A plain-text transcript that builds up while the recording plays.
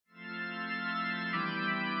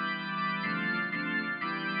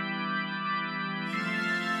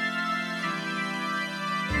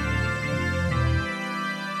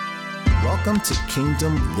Welcome to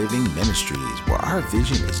Kingdom Living Ministries, where our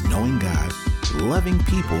vision is knowing God, loving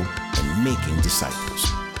people, and making disciples.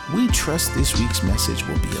 We trust this week's message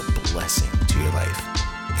will be a blessing to your life.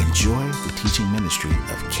 Enjoy the teaching ministry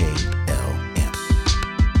of KLM.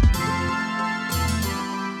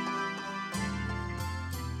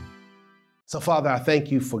 So, Father, I thank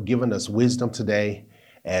you for giving us wisdom today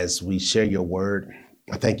as we share your word.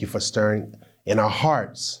 I thank you for stirring in our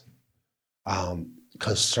hearts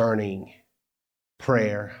concerning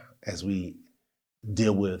prayer as we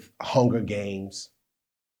deal with Hunger Games.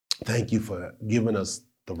 Thank you for giving us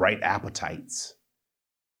the right appetites.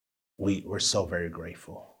 We're so very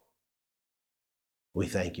grateful. We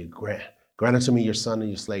thank you. Grant unto me your son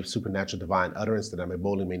and your slave supernatural divine utterance, that I may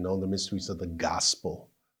boldly make known the mysteries of the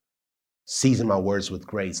gospel. Season my words with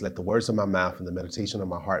grace. Let the words of my mouth and the meditation of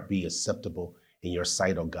my heart be acceptable in your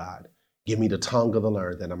sight, O God. Give me the tongue of the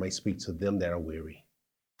learned, that I may speak to them that are weary.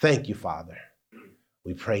 Thank you, Father.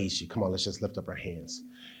 We praise you. Come on, let's just lift up our hands.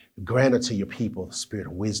 Grant unto your people the spirit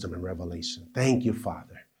of wisdom and revelation. Thank you,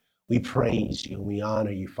 Father. We praise you and we honor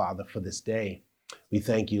you, Father, for this day. We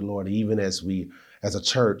thank you, Lord, even as we, as a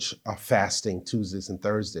church, are fasting Tuesdays and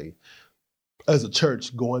Thursdays, as a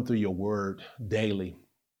church going through your word daily.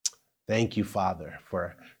 Thank you, Father,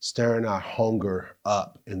 for stirring our hunger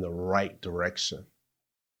up in the right direction.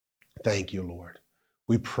 Thank you, Lord.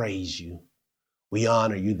 We praise you. We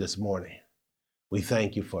honor you this morning. We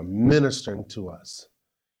thank you for ministering to us,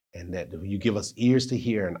 and that you give us ears to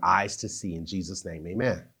hear and eyes to see. In Jesus' name,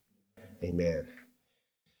 amen. Amen.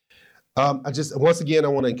 Once again, I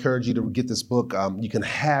want to encourage you to get this book. You can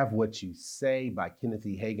have what you say by Kenneth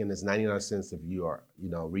E. Hagin. It's 99 cents if you are,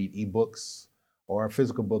 read ebooks, or a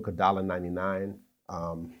physical book, $1.99.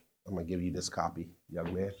 I'm gonna give you this copy,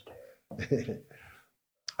 young man.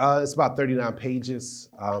 It's about 39 pages.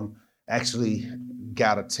 Actually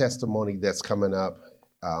got a testimony that's coming up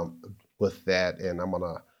with that, and I'm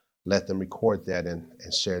gonna let them record that and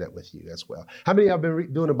share that with you as well. How many of you have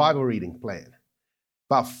been doing a Bible reading plan?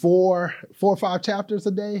 About four or five chapters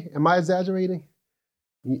a day? Am I exaggerating?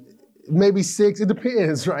 Maybe 6, it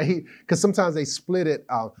depends, right? Because sometimes they split it.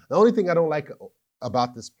 The only thing I don't like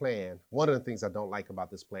about this plan, one of the things I don't like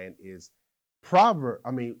about this plan is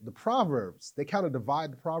the Proverbs. They kind of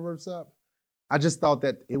divide the Proverbs up. I just thought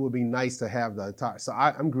that it would be nice to have the entire, so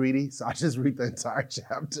I'm greedy, so I just read the entire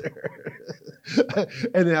chapter.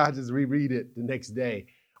 And then I just reread it the next day.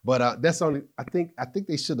 But that's only, I think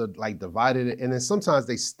they should have divided it. And then sometimes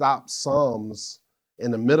they stop Psalms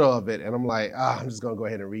in the middle of it. And I'm like, I'm just gonna go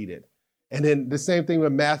ahead and read it. And then the same thing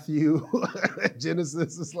with Matthew,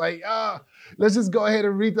 Genesis. It's like, let's just go ahead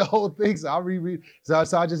and read the whole thing. So I'll reread. So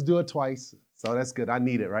I just do it twice. So that's good. I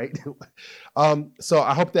need it, right? So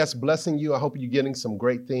I hope that's blessing you. I hope you're getting some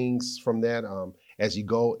great things from that as you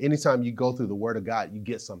go. Anytime you go through the Word of God, you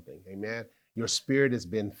get something. Amen. Your spirit has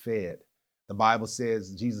been fed. The Bible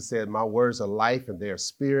says, Jesus said, my words are life and they're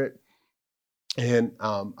spirit. And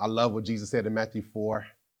I love what Jesus said in Matthew 4,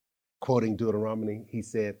 quoting Deuteronomy. He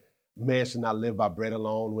said, man should not live by bread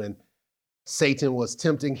alone. When Satan was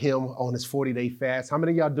tempting him on his 40-day fast. How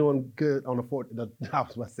many of y'all doing good on the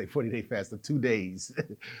 40-day fast, the 2 days?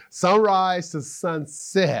 Sunrise to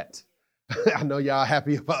sunset. I know y'all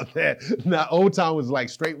happy about that. Now, old time was like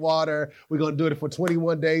straight water. We're going to do it for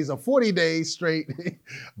 21 days or 40 days straight.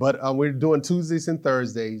 But we're doing Tuesdays and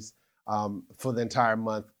Thursdays for the entire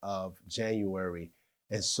month of January.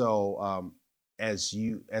 And so as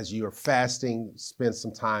you are fasting, spend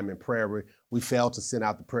some time in prayer. We failed to send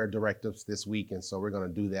out the prayer directives this week, and so we're going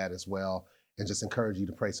to do that as well, and just encourage you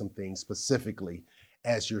to pray some things specifically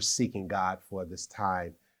as you're seeking God for this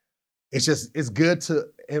time. It's good to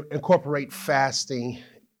incorporate fasting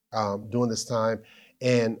during this time,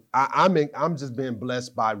 and I'm just being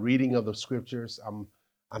blessed by reading of the scriptures.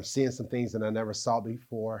 I'm seeing some things that I never saw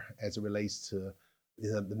before as it relates to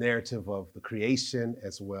the narrative of the creation,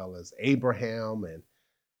 as well as Abraham and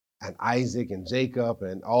Isaac and Jacob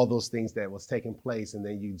and all those things that was taking place. And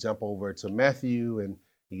then you jump over to Matthew and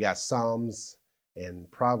you got Psalms and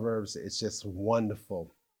Proverbs. It's just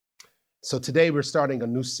wonderful. So today we're starting a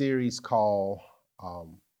new series called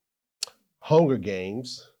Hunger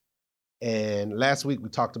Games. And last week we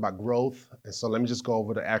talked about growth. And so let me just go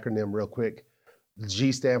over the acronym real quick.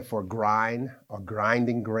 G stands for grind or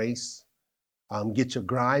grinding grace. Get your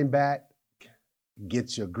grind back,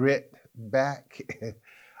 get your grit back.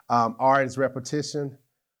 R is repetition.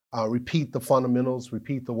 Repeat the fundamentals,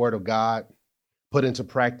 repeat the word of God, put into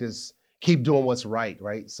practice, keep doing what's right?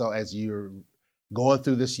 So as you're going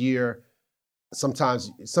through this year,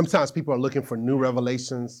 sometimes people are looking for new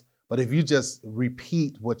revelations, but if you just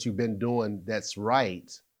repeat what you've been doing that's right,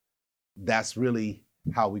 That's really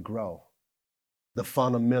how we grow. The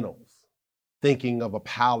fundamentals. Thinking of a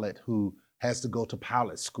pilot who has to go to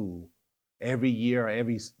pilot school every year or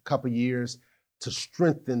every couple of years to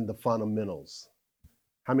strengthen the fundamentals.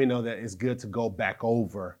 How many know that it's good to go back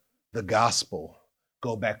over the gospel,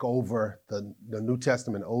 go back over the New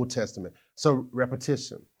Testament, Old Testament? So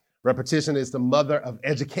repetition. Repetition is the mother of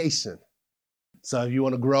education. So if you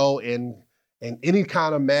want to grow in any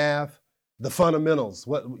kind of math, the fundamentals,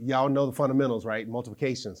 what y'all know the fundamentals, right?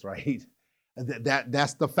 Multiplications, right?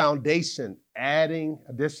 That's the foundation. Adding,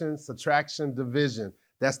 addition, subtraction, division.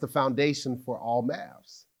 That's the foundation for all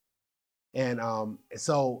maths. And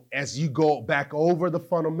so as you go back over the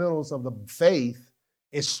fundamentals of the faith,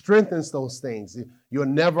 it strengthens those things. You'll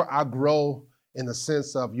never outgrow in the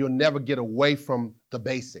sense of you'll never get away from the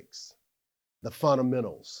basics, the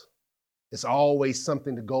fundamentals. It's always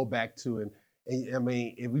something to go back to. And I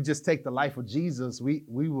mean, if we just take the life of Jesus, we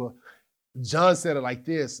will. John said it like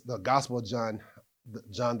this, the Gospel of John,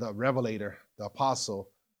 John the Revelator, the apostle,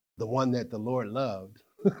 the one that the Lord loved.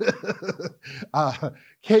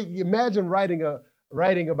 Can you imagine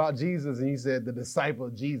writing about Jesus and you said the disciple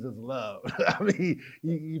Jesus loved? I mean,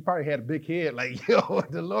 you probably had a big head like, yo,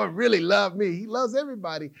 the Lord really loved me. He loves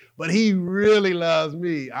everybody, but he really loves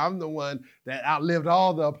me. I'm the one that outlived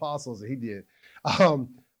all the apostles, and he did, the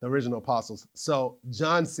original apostles. So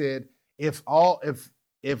John said, if all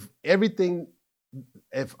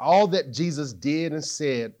that Jesus did and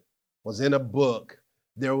said was in a book,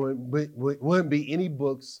 there wouldn't be any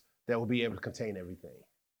books that would be able to contain everything.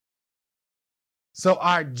 So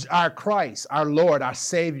our Christ, our Lord, our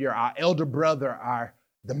Savior, our elder brother,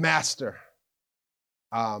 the Master,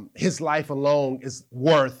 his life alone is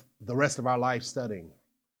worth the rest of our life studying.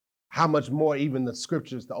 How much more even the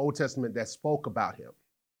scriptures, the Old Testament that spoke about him,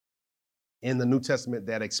 in the New Testament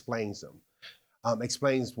that explains him.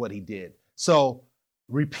 Explains what he did. So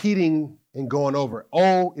repeating and going over.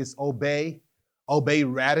 O is obey. Obey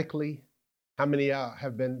radically. How many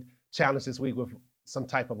have been challenged this week with some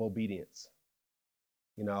type of obedience?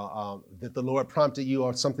 You know, that the Lord prompted you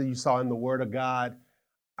or something you saw in the Word of God.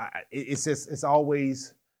 It's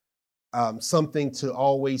always something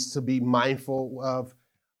to be mindful of.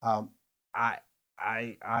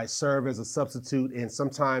 I serve as a substitute, and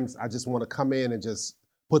sometimes I just want to come in and just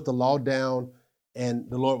put the law down. And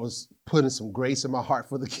the Lord was putting some grace in my heart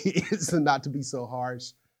for the kids and not to be so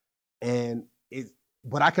harsh.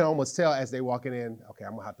 But I can almost tell as they walking in, okay,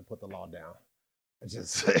 I'm gonna have to put the law down,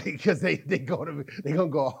 just because they're gonna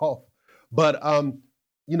go off. But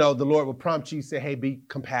you know, the Lord will prompt you, say, hey, be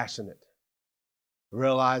compassionate,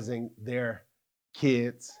 realizing they're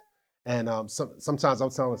kids. And sometimes I'm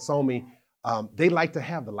telling Somi, they like to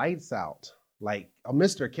have the lights out. Like,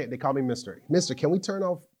 Mister, they call me Mister. Mister, can we turn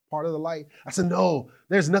off part of the light? I said, no,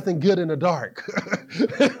 there's nothing good in the dark.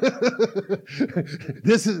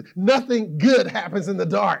 Nothing good happens in the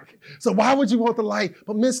dark. So why would you want the light?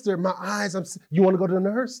 But Mister, my eyes, you want to go to the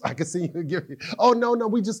nurse? I can see you give me, oh, no,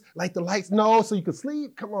 we just like the lights. No, so you can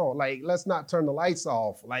sleep? Come on, like, let's not turn the lights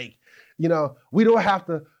off. Like, you know, we don't have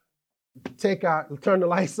to turn the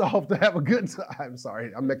lights off to have a good time.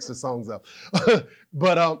 Sorry, I mixed the songs up.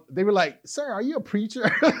 But they were like, sir, are you a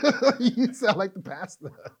preacher? You sound like the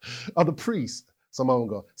pastor or the priest. Some of them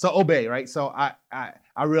go. So obey, right? So I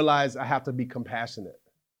realize I have to be compassionate.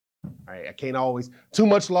 All right, I can't always. Too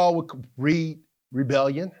much law would breed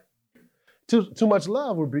rebellion. Too much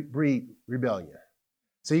love would breed rebellion.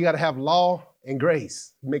 So you got to have law and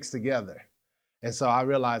grace mixed together. And so I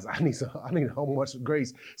realized I need so much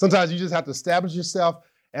grace. Sometimes you just have to establish yourself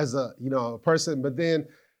as a person, but then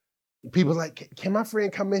people are like, can my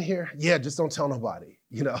friend come in here? Yeah, just don't tell nobody,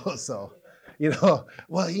 So,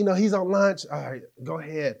 well, he's on lunch. All right, go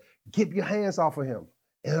ahead. Keep your hands off of him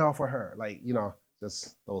and off of her. Like,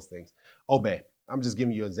 just those things. Obey. I'm just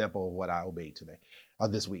giving you an example of what I obeyed today,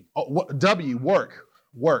 this week. Work.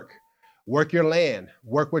 Work your land.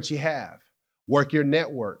 Work what you have. Work your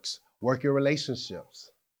networks. Work your relationships.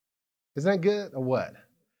 Isn't that good or what?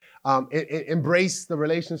 Embrace the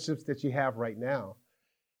relationships that you have right now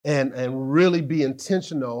and really be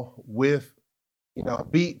intentional with,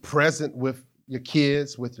 be present with your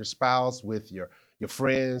kids, with your spouse, with your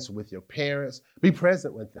friends, with your parents. Be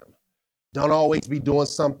present with them. Don't always be doing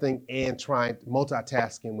something and trying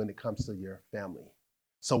multitasking when it comes to your family.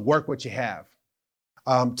 So work what you have.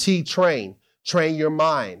 Train your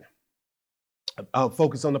mind.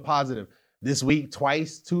 Focus on the positive. This week,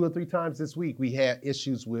 2 or 3 times this week, we had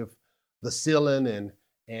issues with the ceiling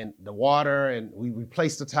and the water, and we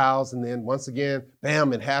replaced the tiles, and then once again,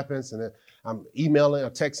 bam, it happens, and then I'm emailing or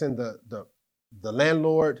texting the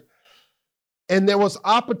landlord, And there was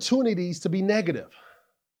opportunities to be negative.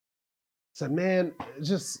 So man,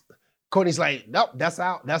 just Courtney's like, nope, that's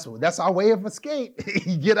our way of escape.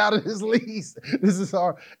 You get out of this lease. This is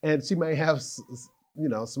our, and she may have,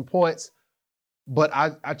 some points, but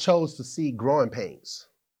I chose to see growing pains.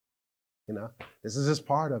 This is just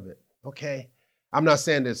part of it. Okay. I'm not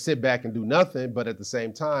saying to sit back and do nothing, but at the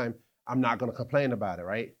same time, I'm not going to complain about it,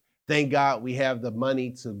 right? Thank God we have the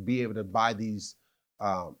money to be able to buy these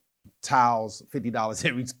towels, $50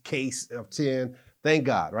 every case of 10. Thank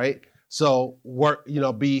God, right? So work,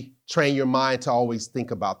 train your mind to always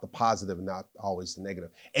think about the positive and not always the negative.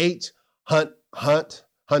 8, hunt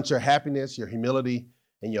your happiness, your humility,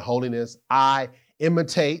 and your holiness. I,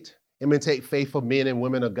 imitate faithful men and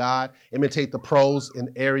women of God. Imitate the pros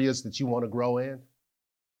in areas that you want to grow in.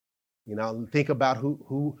 Think about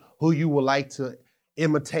who you would like to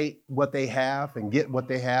imitate what they have and get what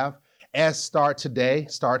they have. Start today,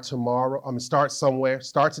 start tomorrow. Start somewhere.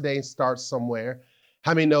 Start today and start somewhere.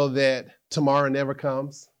 How many know that tomorrow never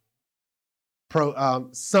comes?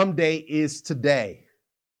 Someday is today.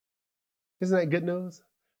 Isn't that good news?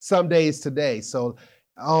 Someday is today. So,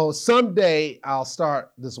 someday I'll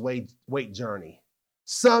start this weight journey.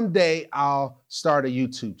 Someday I'll start a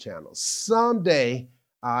YouTube channel. Someday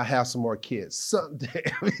I'll have some more kids. Someday,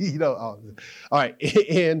 all right.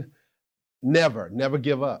 And never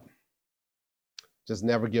give up. Just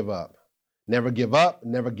never give up. Never give up.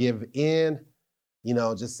 Never give in.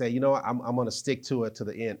 Just say, I'm going to stick to it to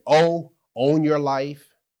the end. Own your life.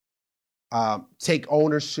 Take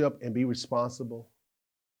ownership and be responsible.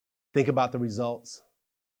 Think about the results.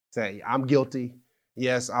 Say, I'm guilty.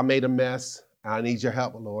 Yes, I made a mess. I need your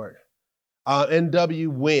help, Lord. NW,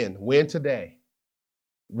 win today.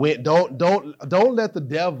 Win. Don't let the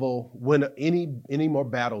devil win any more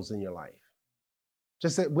battles in your life.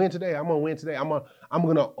 Just say, win today. I'm gonna win today. I'm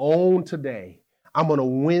gonna own today. I'm gonna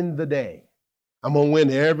win the day. I'm gonna win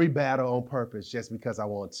every battle on purpose just because I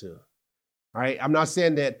want to. All right. I'm not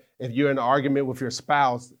saying that if you're in an argument with your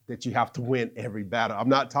spouse that you have to win every battle. I'm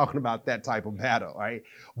not talking about that type of battle, right?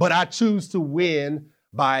 But I choose to win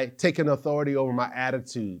by taking authority over my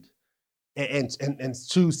attitude and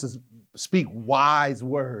choose to speak wise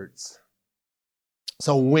words.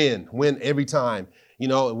 So win every time.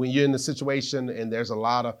 When you're in a situation and there's a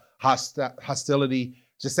lot of hostility,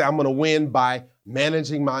 just say, I'm going to win by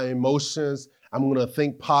managing my emotions. I'm going to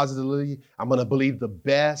think positively. I'm going to believe the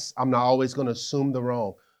best. I'm not always going to assume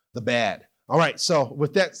the bad. All right. So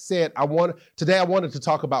with that said, today I wanted to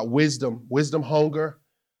talk about wisdom hunger,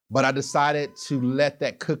 but I decided to let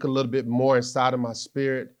that cook a little bit more inside of my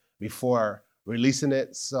spirit before releasing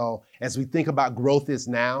it. So as we think about growth is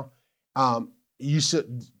now, you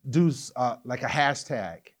should do like a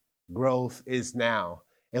hashtag, growth is now.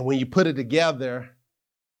 And when you put it together,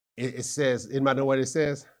 it says, anybody know what it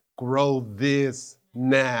says? Grow this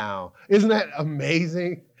now. Isn't that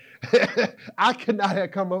amazing? I could not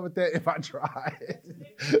have come up with that if I tried.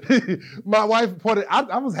 My wife pointed,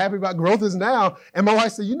 I was happy about growth is now. And my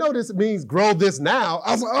wife said, this means grow this now.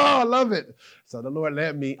 I was like, I love it. So the Lord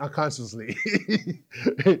led me unconsciously.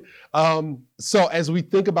 So as we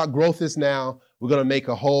think about growth is now, we're going to make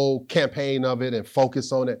a whole campaign of it and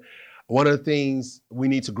focus on it. One of the things we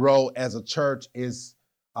need to grow as a church is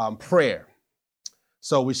prayer.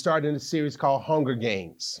 So we started a series called Hunger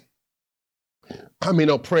Games.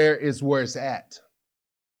 Prayer is where it's at.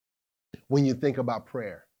 When you think about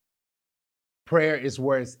prayer is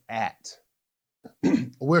where it's at.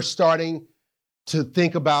 We're starting to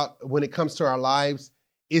think about when it comes to our lives,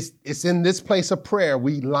 it's in this place of prayer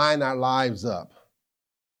we line our lives up.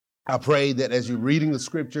 I pray that as you're reading the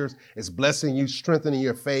scriptures, it's blessing you, strengthening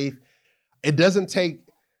your faith. It doesn't take,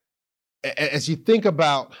 as you think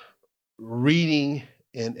about reading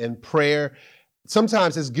and prayer,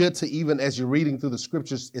 sometimes it's good to, even as you're reading through the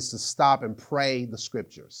scriptures, is to stop and pray the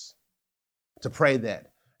scriptures, to pray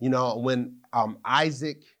that. When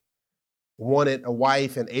Isaac wanted a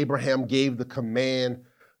wife and Abraham gave the command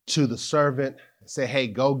to the servant, say,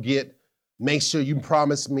 hey, make sure you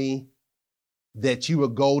promise me that you will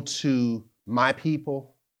go to my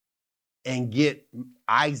people and get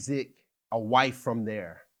Isaac a wife from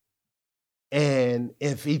there. And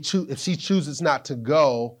if she chooses not to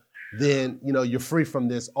go, then, you're free from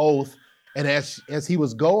this oath. And as he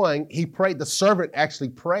was going, he prayed. The servant actually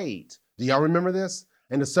prayed. Do y'all remember this?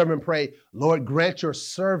 And the servant prayed, Lord, grant your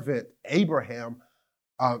servant Abraham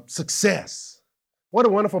success. What a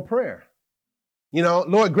wonderful prayer.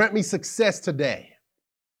 Lord, grant me success today.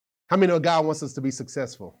 How many know God wants us to be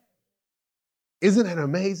successful? Isn't that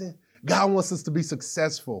amazing? God wants us to be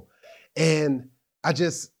successful. And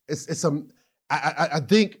I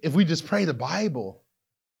think if we just pray the Bible,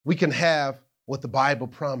 we can have what the Bible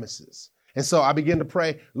promises. And so I begin to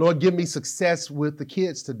pray, Lord, give me success with the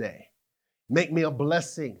kids today. Make me a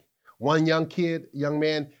blessing. One young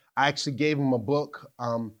man, I actually gave him a book.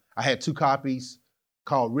 I had 2 copies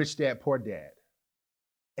called Rich Dad, Poor Dad.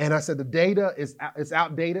 And I said, the data is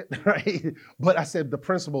outdated, right? But I said, the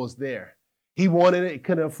principle is there. He wanted it,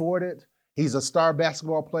 couldn't afford it. He's a star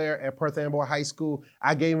basketball player at Perth Amboy High School.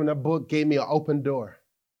 I gave him a book, gave me an open door.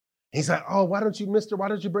 He's like, oh, why don't you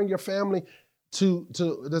bring your family to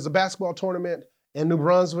there's a basketball tournament in New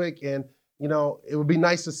Brunswick, and it would be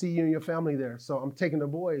nice to see you and your family there. So I'm taking the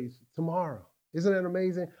boys tomorrow. Isn't that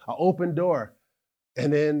amazing? An open door.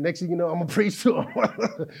 And then next thing you know, I'm gonna preach to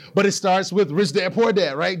them. But it starts with Rich Dad, Poor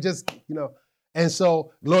Dad, right? And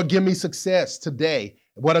so, Lord, give me success today.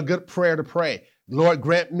 What a good prayer to pray. Lord,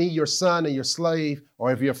 grant me your son and your slave,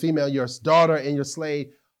 or if you're a female, your daughter and your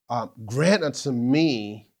slave. Grant unto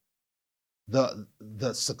me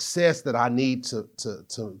the success that I need to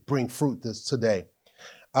bring fruit this today.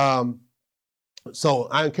 So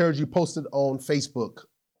I encourage you, post it on Facebook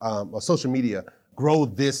or social media. Grow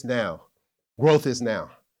this now. Growth is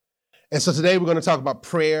now. And so today we're going to talk about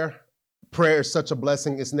prayer. Prayer is such a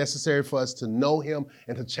blessing. It's necessary for us to know him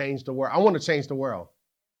and to change the world. I want to change the world.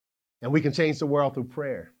 And we can change the world through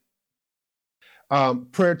prayer.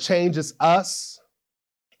 Prayer changes us.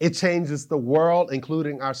 It changes the world,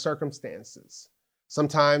 including our circumstances.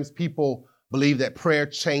 Sometimes people believe that prayer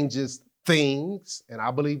changes things, and I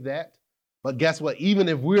believe that. But guess what? Even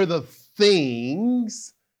if we're the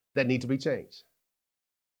things that need to be changed,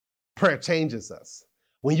 prayer changes us.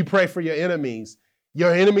 When you pray for your enemies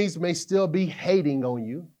may still be hating on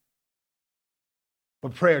you,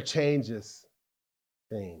 but prayer changes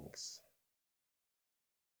things.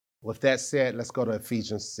 With that said, let's go to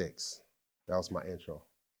Ephesians 6. That was my intro.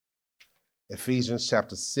 Ephesians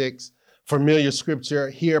chapter 6, familiar scripture.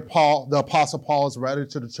 Here, the Apostle Paul is writing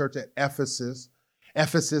to the church at Ephesus.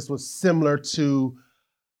 Ephesus was similar to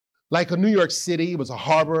like a New York City. It was a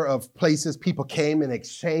harbor of places people came and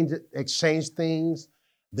exchanged things.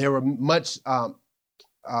 There were much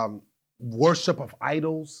worship of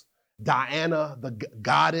idols. Diana, the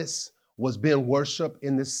goddess, was being worshipped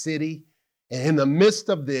in this city. And in the midst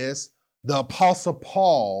of this, the Apostle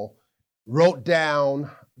Paul wrote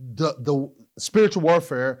down the spiritual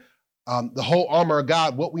warfare, the whole armor of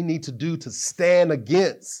God, what we need to do to stand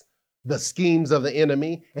against the schemes of the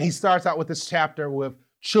enemy. And he starts out with this chapter with,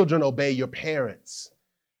 children, obey your parents.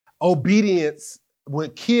 Obedience,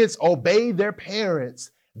 when kids obey their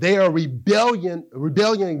parents, they are rebellion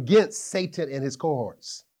against Satan and his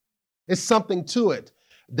cohorts. It's something to it.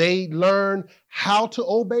 They learn how to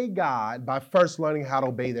obey God by first learning how to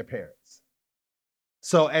obey their parents.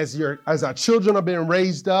 So as our children are being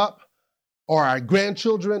raised up, or our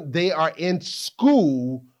grandchildren, they are in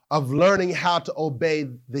school of learning how to obey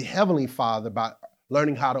the Heavenly Father by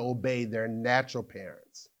learning how to obey their natural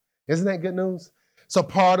parents. Isn't that good news? So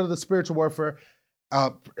part of the spiritual warfare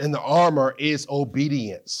in the armor is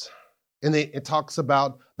obedience. And it talks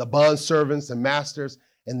about the bond servants and masters.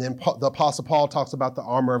 And then the Apostle Paul talks about the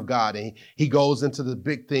armor of God. And he goes into the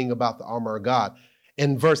big thing about the armor of God.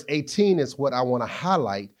 In verse 18 is what I want to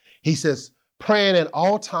highlight. He says, praying at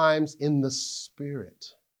all times in the Spirit,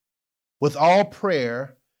 with all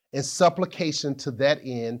prayer and supplication to that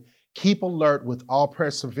end, keep alert with all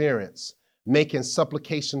perseverance, making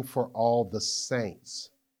supplication for all the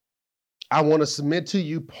saints. I want to submit to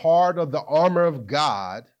you, part of the armor of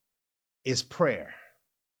God is prayer.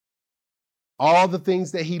 All the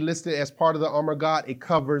things that he listed as part of the armor of God, it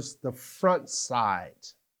covers the front side.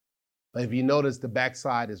 But if you notice, the back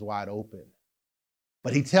side is wide open.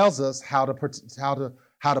 But he tells us how to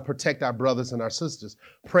protect our brothers and our sisters.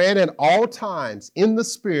 Praying at all times in the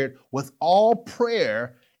Spirit with all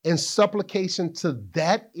prayer and supplication to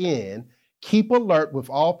that end, keep alert with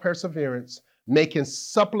all perseverance, making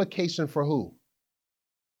supplication for who?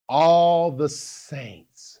 All the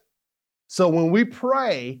saints. So when we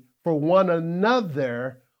pray for one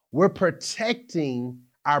another, we're protecting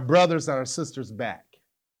our brothers and our sisters' back.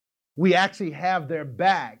 We actually have their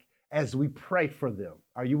back as we pray for them.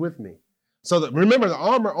 Are you with me? So remember, the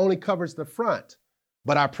armor only covers the front,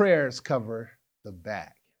 but our prayers cover the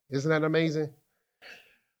back. Isn't that amazing?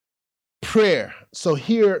 Prayer. So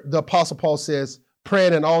here the Apostle Paul says,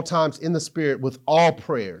 praying at all times in the Spirit with all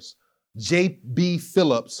prayers. J.B.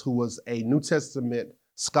 Phillips, who was a New Testament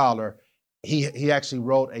scholar, he actually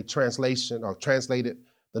wrote a translation or translated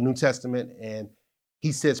the New Testament, and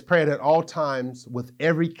he says, praying at all times with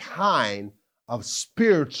every kind of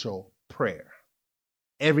spiritual prayer.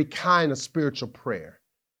 Every kind of spiritual prayer.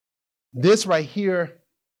 This right here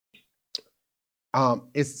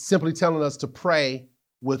is simply telling us to pray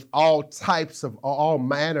with all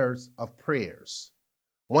manners of prayers.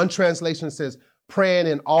 One translation says, praying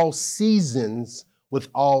in all seasons with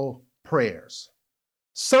all prayers.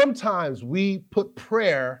 Sometimes we put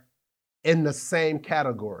prayer in the same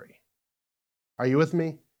category. Are you with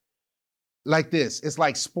me? Like this, it's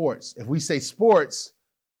like sports. If we say sports,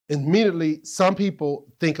 immediately some people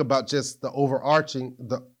think about just the overarching,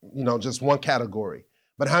 just one category.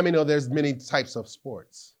 But how many know there's many types of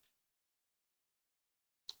sports?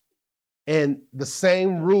 And the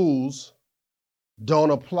same rules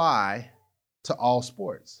don't apply to all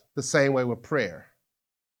sports. The same way with prayer.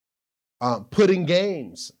 Putting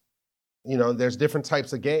games, there's different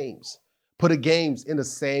types of games. Putting games in the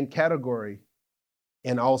same category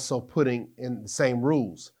and also putting in the same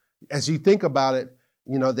rules. As you think about it,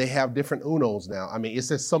 they have different Unos now. I mean, it's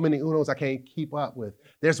just so many Unos I can't keep up with.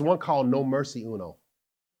 There's one called No Mercy Uno.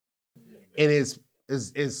 And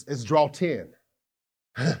it's draw 10.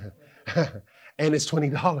 And it's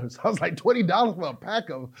 $20. I was like, $20 for a pack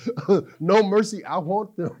of No Mercy. I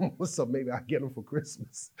want them. So maybe I'll get them for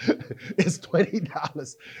Christmas. It's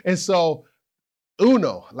 $20. And so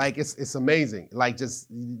Uno, like it's amazing. Like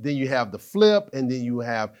then you have the flip and then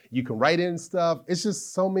you can write in stuff. It's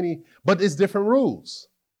just so many, but it's different rules.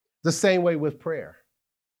 The same way with prayer.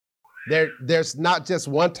 There's not just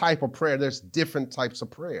one type of prayer. There's different types of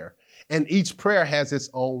prayer. And each prayer has its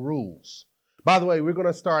own rules. By the way, we're going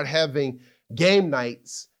to start having game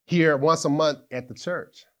nights here once a month at the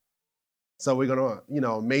church. So we're going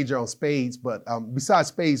to, major on spades. But besides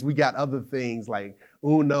spades, we got other things like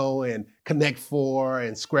Uno and Connect 4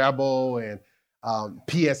 and Scrabble and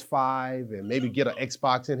PS5 and maybe get an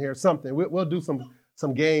Xbox in here, something. We'll do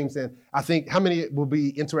some games. And I think how many will be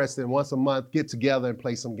interested in once a month, get together and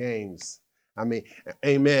play some games? I mean,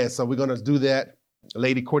 amen. So we're going to do that.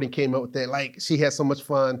 Lady Courtney came up with that. Like, she had so much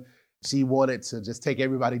fun. She wanted to just take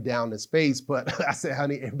everybody down to spades. But I said,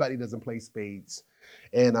 honey, everybody doesn't play spades.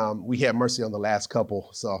 And we had mercy on the last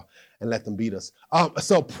couple, and let them beat us.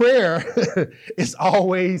 So prayer is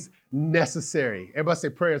always necessary. Everybody say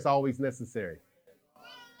prayer is always necessary.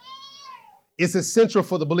 It's essential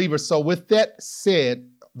for the believer. So with that said,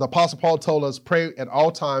 the Apostle Paul told us pray at all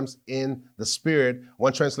times in the Spirit.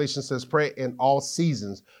 One translation says pray in all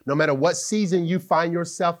seasons. No matter what season you find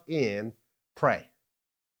yourself in, pray.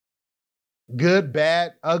 Good,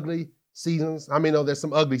 bad, ugly seasons. I mean, there's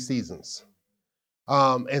some ugly seasons.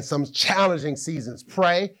 And some challenging seasons,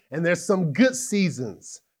 pray. And there's some good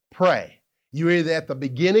seasons, pray. You're either at the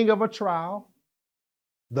beginning of a trial,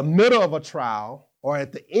 the middle of a trial, or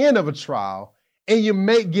at the end of a trial, and you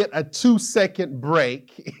may get a 2-second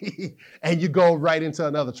break and you go right into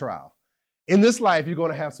another trial. In this life, you're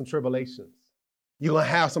going to have some tribulations. You're going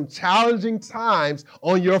to have some challenging times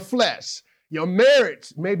on your flesh. Your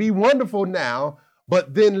marriage may be wonderful now,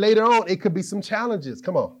 but then later on, it could be some challenges.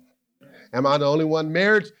 Come on. Am I the only one?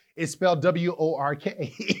 Marriage is spelled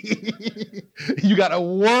W-O-R-K. You got to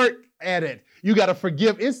work at it. You got to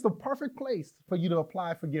forgive. It's the perfect place for you to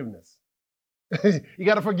apply forgiveness. You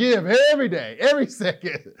got to forgive every day, every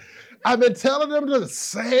second. I've been telling them the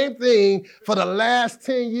same thing for the last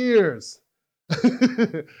 10 years.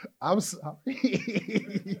 I'm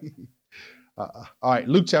sorry. All right,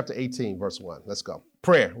 Luke chapter 18, verse 1. Let's go.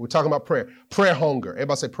 Prayer. We're talking about prayer. Prayer hunger.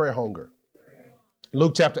 Everybody say prayer hunger.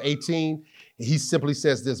 Luke chapter 18, he simply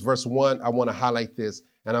says this, verse 1. I want to highlight this,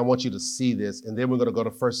 and I want you to see this. And then we're going to go to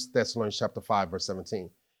 1 Thessalonians chapter 5, verse 17.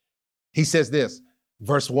 He says this,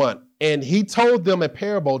 verse 1. And he told them a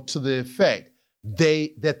parable to the effect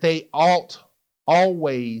that they ought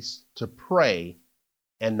always to pray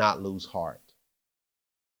and not lose heart.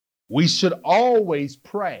 We should always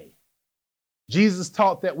pray. Jesus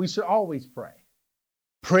taught that we should always pray.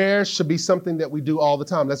 Prayer should be something that we do all the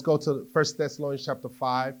time. Let's go to 1 Thessalonians chapter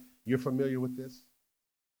 5. You're familiar with this?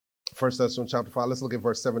 1 Thessalonians chapter 5. Let's look at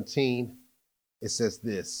verse 17. It says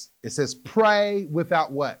this. It says, pray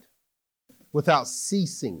without what? Without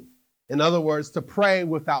ceasing. In other words, to pray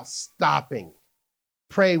without stopping.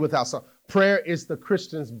 Pray without stopping. Prayer is the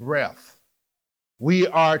Christian's breath. We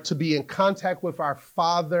are to be in contact with our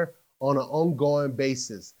Father on an ongoing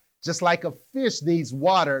basis. Just like a fish needs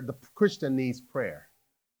water, the Christian needs prayer.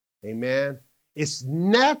 Amen. It's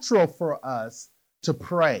natural for us to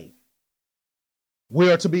pray.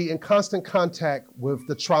 We are to be in constant contact with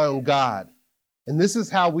the triune God. And this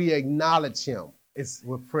is how we acknowledge him. It's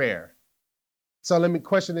with prayer. So the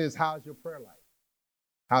question is, how's your prayer life?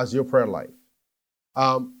 How's your prayer life?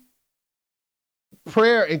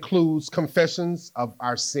 Prayer includes confessions of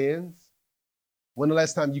our sins. When the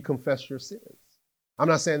last time you confessed your sins? I'm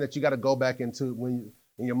not saying that you got to go back into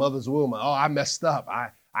in your mother's womb. Oh, I messed up.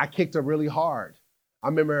 I kicked her really hard. I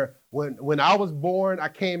remember when I was born, I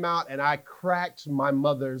came out and I cracked my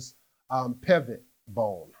mother's pelvic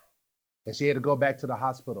bone, and she had to go back to the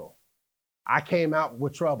hospital. I came out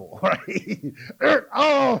with trouble, right?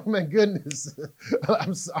 Oh, my goodness.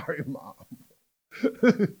 I'm sorry, Mom.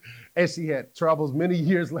 And she had troubles many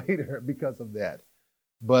years later because of that.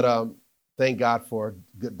 But thank God for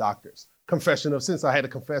good doctors. Confession of sins. I had to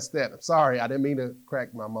confess that. I'm sorry. I didn't mean to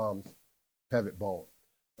crack my mom's pelvic bone.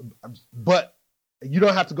 But you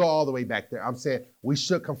don't have to go all the way back there. I'm saying we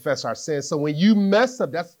should confess our sins. So when you mess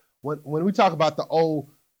up, that's when we talk about the O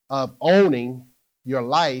of owning your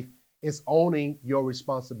life, it's owning your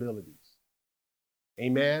responsibilities.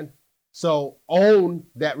 Amen. So own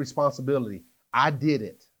that responsibility. I did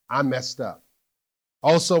it. I messed up.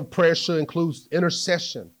 Also, prayer should include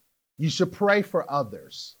intercession. You should pray for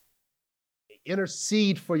others.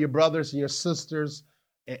 Intercede for your brothers and your sisters.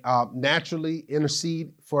 Naturally,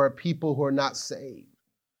 intercede for people who are not saved.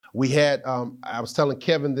 We had, I was telling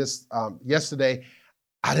Kevin this yesterday,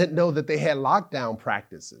 I didn't know that they had lockdown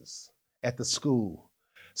practices at the school.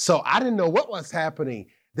 So I didn't know what was happening.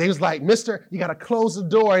 They was like, mister, you got to close the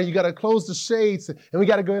door and you got to close the shades and we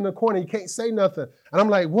got to go in the corner. You can't say nothing. And I'm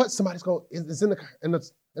like, what? Somebody's is in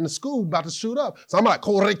the school about to shoot up. So I'm like,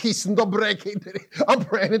 I'm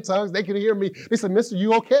praying in tongues. They can hear me. They said, mister,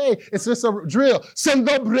 you okay? It's just a drill.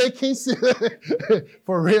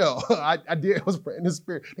 For real. I did. I was praying in the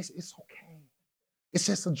spirit. They said, it's okay. It's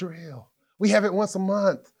just a drill. We have it once a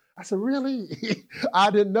month. I said, really?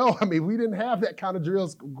 I didn't know. I mean, we didn't have that kind of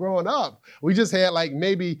drills growing up. We just had like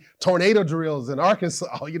maybe tornado drills in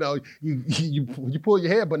Arkansas. You know, you pull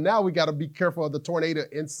your head, but now we got to be careful of the tornado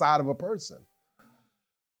inside of a person.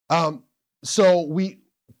 So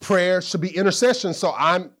prayer should be intercession. So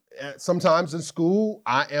I'm sometimes in school,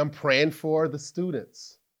 I am praying for the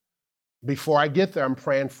students. Before I get there, I'm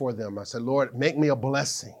praying for them. I said, Lord, make me a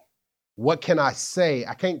blessing. What can I say?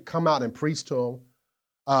 I can't come out and preach to them.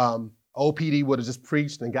 OPD would have just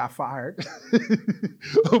preached and got fired.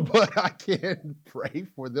 But I can pray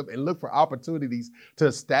for them and look for opportunities to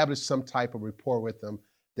establish some type of rapport with them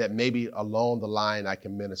that maybe along the line I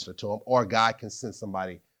can minister to them, or God can send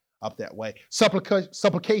somebody up that way.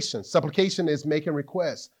 Supplication. Supplication is making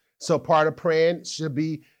requests. So part of praying should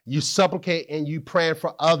be you supplicate and you praying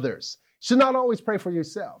for others. Should not always pray for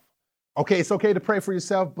yourself. Okay, it's okay to pray for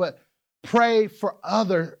yourself, but pray for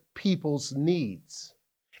other people's needs.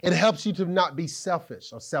 It helps you to not be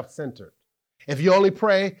selfish or self-centered. If you only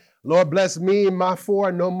pray, Lord, bless me and my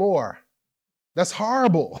four, no more. That's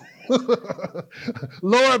horrible.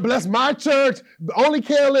 Lord, bless my church. Only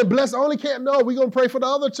Carolyn, bless only Carolyn. No, we're going to pray for the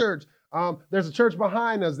other church. There's a church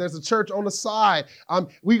behind us. There's a church on the side.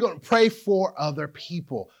 We're going to pray for other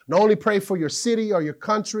people. Not only pray for your city or your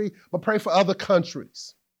country, but pray for other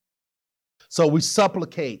countries. So we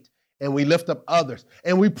supplicate and we lift up others.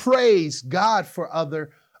 And we praise God for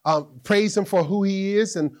praise him for who he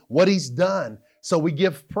is and what he's done. So we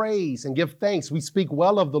give praise and give thanks. We speak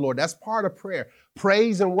well of the Lord. That's part of prayer.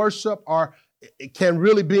 Praise and worship can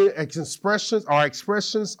really be expressions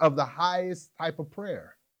of the highest type of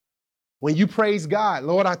prayer. When you praise God,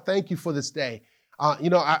 Lord, I thank you for this day.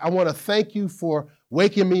 I want to thank you for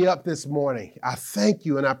waking me up this morning. I thank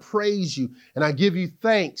you and I praise you and I give you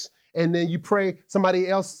thanks. And then you pray. Somebody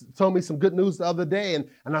else told me some good news the other day and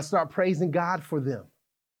I start praising God for them.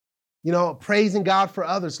 Praising God for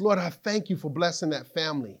others. Lord, I thank you for blessing that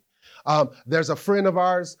family. There's a friend of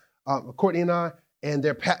ours, Courtney and I, and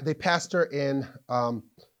they pastor in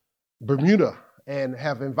Bermuda and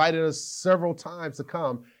have invited us several times to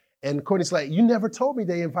come. And Courtney's like, you never told me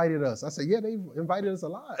they invited us. I said, yeah, they invited us a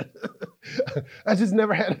lot. I just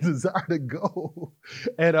never had a desire to go.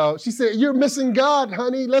 And she said, you're missing God,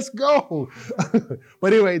 honey. Let's go.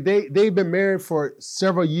 But anyway, they've been married for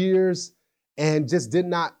several years and just did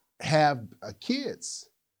not have kids.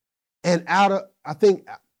 And out of, I think,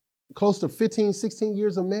 close to 15, 16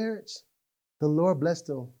 years of marriage, the Lord blessed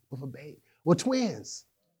them with a baby, with twins.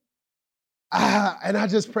 And I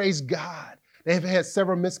just praise God. They've had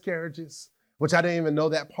several miscarriages, which I didn't even know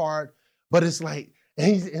that part. But it's like,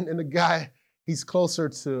 and the guy, he's closer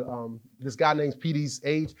to this guy named PD's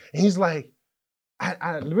age. And he's like,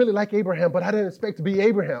 I really like Abraham, but I didn't expect to be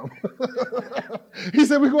Abraham. He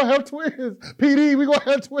said, we're going to have twins. PD, we're going to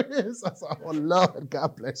have twins. I said, oh, Lord,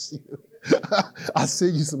 God bless you. I'll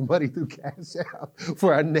send you some money through Cash App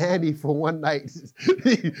for a nanny for one night,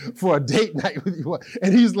 for a date night with you.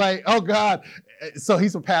 And he's like, oh, God. So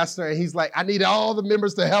he's a pastor, and he's like, I need all the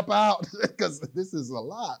members to help out because this is a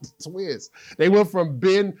lot. Twins. They went from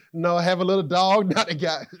being, have a little dog, now they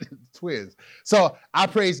got twins. So I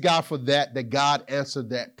praise God for that God answered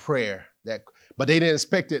that prayer. But they didn't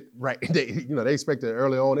expect it right. They expected it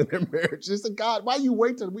early on in their marriage. They said, God, why you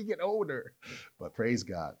wait till we get older? But praise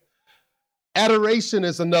God. Adoration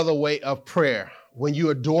is another way of prayer. When you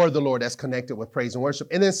adore the Lord, that's connected with praise and worship.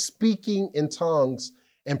 And then speaking in tongues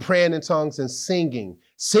and praying in tongues and singing.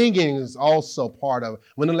 Singing is also part of it.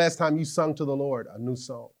 When the last time you sung to the Lord a new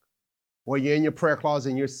song? Or you're in your prayer closet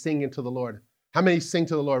and you're singing to the Lord. How many sing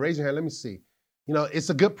to the Lord? Raise your hand. Let me see. It's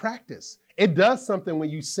a good practice. It does something when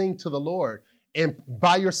you sing to the Lord and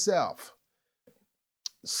by yourself.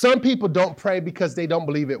 Some people don't pray because they don't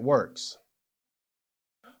believe it works.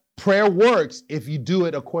 Prayer works if you do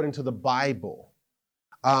it according to the Bible,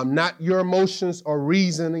 not your emotions or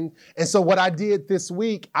reasoning. And so what I did this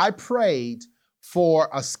week, I prayed for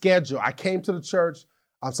a schedule. I came to the church.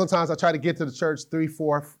 Sometimes I try to get to the church 3,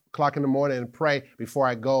 4 o'clock in the morning and pray before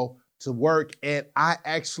I go to work. And I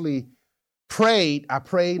actually prayed. I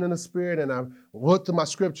prayed in the Spirit, and I looked through my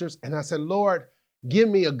scriptures, and I said, Lord, give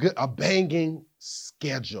me a banging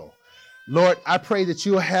schedule. Lord, I pray that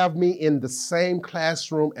you'll have me in the same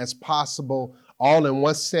classroom as possible, all in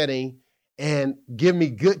one setting, and give me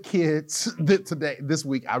good kids this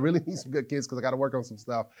week. I really need some good kids because I got to work on some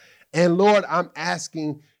stuff. And Lord, I'm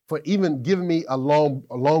asking for even giving me a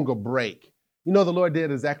longer break. The Lord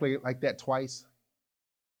did exactly like that twice.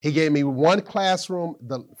 He gave me one classroom.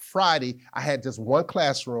 The Friday, I had just one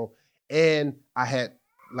classroom, and I had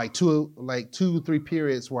like two, 3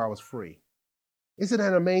 periods where I was free. Isn't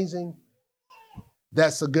that amazing?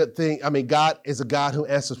 That's a good thing. I mean, God is a God who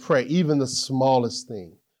answers prayer, even the smallest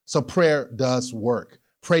thing. So prayer does work.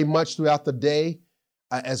 Pray much throughout the day.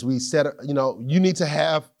 As we said, you need to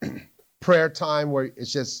have prayer time where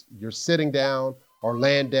it's just you're sitting down or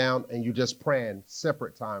laying down and you're just praying,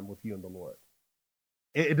 separate time with you and the Lord.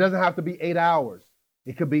 It doesn't have to be 8 hours.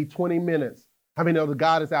 It could be 20 minutes. How many know that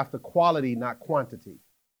God is after quality, not quantity?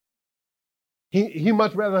 He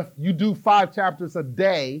much rather you do 5 chapters a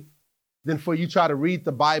day than for you try to read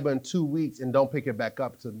the Bible in 2 weeks and don't pick it back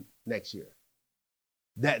up to next year.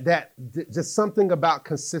 That just something about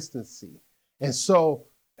consistency. And so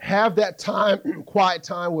have that time, quiet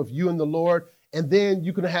time with you and the Lord. And then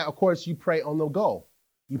you can have, of course, you pray on the go.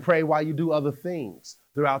 You pray while you do other things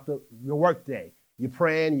throughout your work day. You're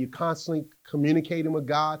praying, you're constantly communicating with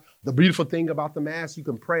God. The beautiful thing about the Mass, you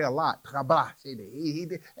can pray a lot. You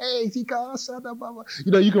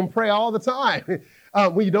can pray all the time.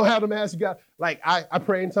 When you don't have the Mass, you got, I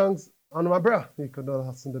pray in tongues under my breath.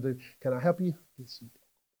 Can I help you?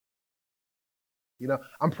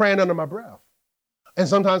 I'm praying under my breath. And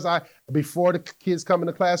sometimes before the kids come in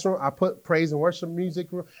the classroom, I put praise and worship music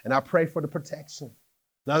and I pray for the protection.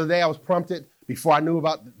 The other day I was prompted, before I knew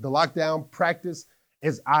about the lockdown practice,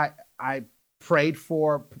 is I prayed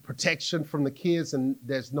for protection from the kids and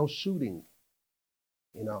there's no shooting.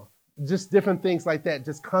 Just different things like that.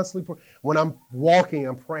 Just constantly, when I'm walking,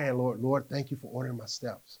 I'm praying, Lord, thank you for ordering my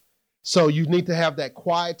steps. So you need to have that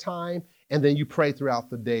quiet time, and then you pray throughout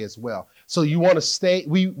the day as well. So you want to stay,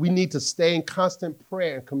 we need to stay in constant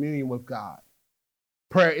prayer and communion with God.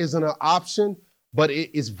 Prayer isn't an option, but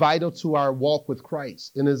it is vital to our walk with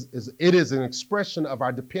Christ. And it is an expression of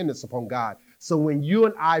our dependence upon God. So when you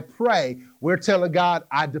and I pray, we're telling God,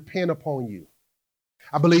 I depend upon you.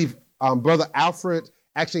 I believe Brother Alfred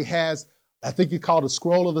actually has, I think he called a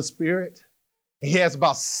scroll of the Spirit. He has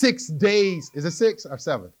about 6 days. Is it 6 or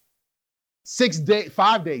 7?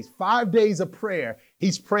 5 days. 5 days of prayer.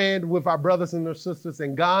 He's praying with our brothers and their sisters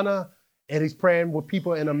in Ghana, and he's praying with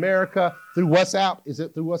people in America through WhatsApp. Is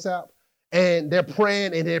it through WhatsApp? And they're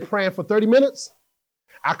praying for 30 minutes.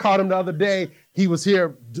 I caught him the other day. He was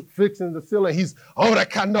here fixing the ceiling. That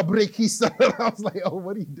kind of break. I was like,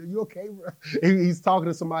 what do you do? You okay, bro? He's talking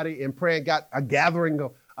to somebody and praying, got a gathering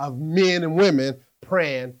of men and women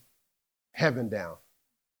praying heaven down.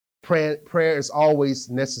 Prayer is always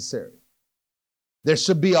necessary. There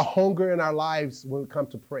should be a hunger in our lives when we come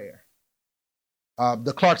to prayer.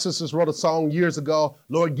 The Clark sisters wrote a song years ago,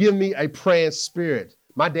 Lord, give me a praying spirit.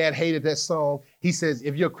 My dad hated that song. He says,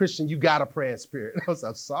 if you're a Christian, you got a praying spirit. I was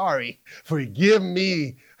like, sorry, forgive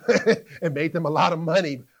me. It made them a lot of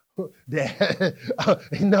money. Dad,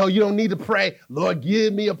 no, you don't need to pray. Lord,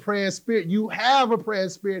 give me a praying spirit. You have a praying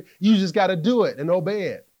spirit. You just got to do it and obey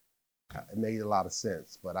it. It made a lot of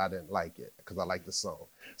sense, but I didn't like it because I like the song.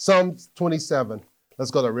 Psalm 27.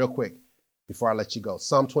 Let's go there real quick before I let you go.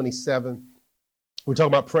 Psalm 27. We're talking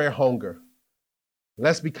about prayer hunger.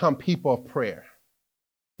 Let's become people of prayer.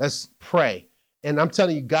 Let's pray. And I'm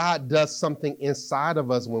telling you, God does something inside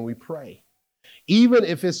of us when we pray. Even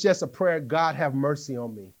if it's just a prayer, God, have mercy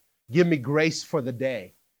on me. Give me grace for the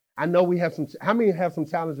day. I know we have how many have some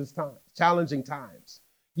challenging times?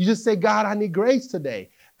 You just say, God, I need grace today.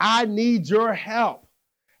 I need your help.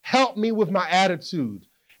 Help me with my attitude.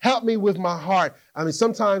 Help me with my heart. I mean,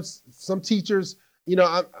 sometimes some teachers,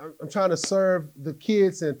 I'm trying to serve the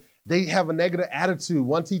kids and they have a negative attitude.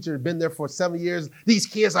 One teacher had been there for 7 years. These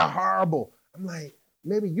kids are horrible. I'm like,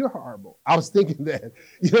 maybe you're horrible. I was thinking that,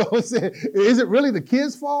 you know what I'm saying? Is it really the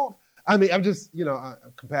kids' fault? I mean, I'm just, I'm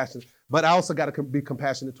compassionate, but I also got to be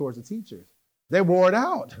compassionate towards the teachers. They're worn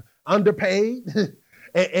out, underpaid,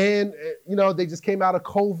 and they just came out of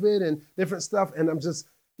COVID and different stuff. And I'm just,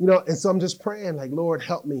 and so I'm just praying like, Lord,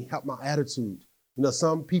 help me, help my attitude.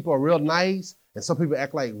 Some people are real nice and some people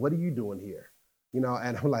act like, what are you doing here? And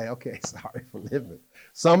I'm like, okay, sorry for living.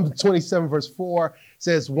 Psalm 27 verse 4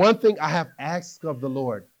 says, one thing I have asked of the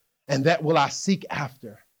Lord, and that will I seek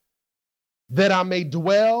after, that I may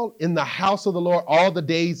dwell in the house of the Lord all the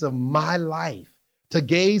days of my life, to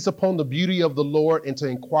gaze upon the beauty of the Lord and to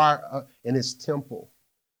inquire in his temple.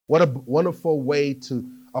 What a wonderful way to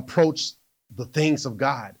approach the things of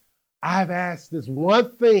God. I've asked this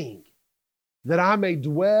one thing, that I may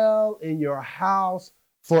dwell in your house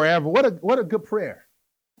forever. What a good prayer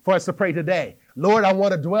for us to pray today. Lord, I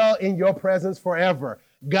want to dwell in your presence forever.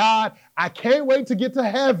 God, I can't wait to get to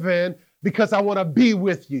heaven because I want to be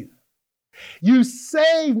with you. You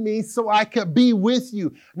saved me so I could be with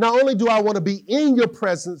you. Not only do I want to be in your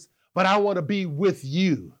presence, but I want to be with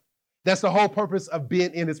you. That's the whole purpose of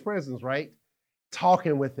being in his presence, right?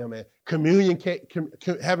 Talking with him and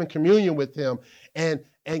having communion with him and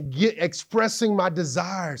expressing my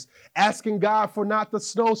desires, asking God for not the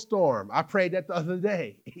snowstorm. I prayed that the other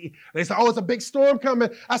day. They said, it's a big storm coming.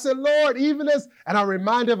 I said, Lord, even as, and I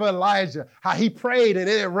reminded of Elijah, how he prayed and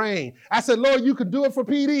it didn't rain. I said, Lord, you can do it for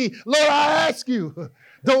PD. Lord, I ask you,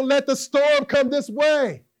 don't let the storm come this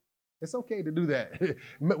way. It's okay to do that.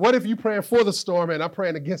 What if you're praying for the storm and I'm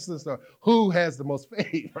praying against the storm? Who has the most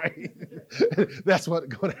faith, right? That's what I'm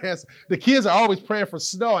going to ask. The kids are always praying for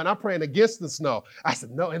snow and I'm praying against the snow. I said,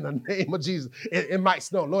 no, in the name of Jesus, it might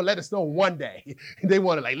snow. Lord, let it snow one day. And they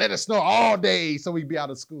want to let it snow all day so we can be out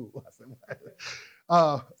of school. I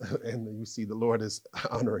said, and you see the Lord is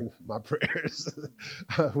honoring my prayers.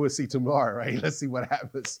 We'll see tomorrow, right? Let's see what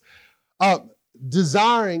happens.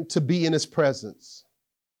 Desiring to be in his presence.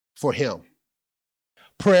 For him.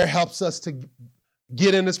 Prayer helps us to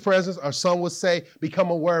get in his presence, or some would say,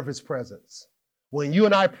 become aware of his presence. When you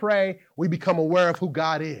and I pray, we become aware of who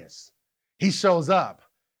God is. He shows up.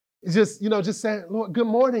 It's just saying, Lord, good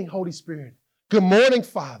morning, Holy Spirit. Good morning,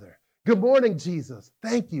 Father. Good morning, Jesus.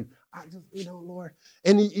 Thank you. I just, Lord.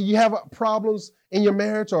 And you have problems in your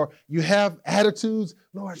marriage or you have attitudes.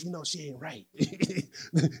 Lord, she ain't right.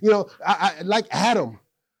 I like Adam.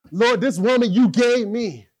 Lord, this woman you gave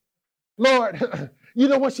me. Lord, you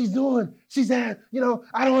know what she's doing? She's at,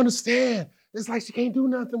 I don't understand. It's like she can't do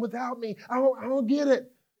nothing without me. I don't get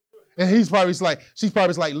it. And she's probably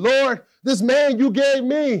like, Lord, this man you gave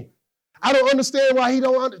me, I don't understand why he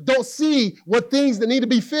don't see what things that need to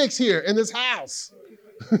be fixed here in this house.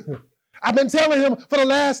 I've been telling him for the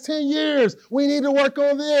last 10 years, we need to work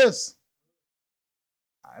on this.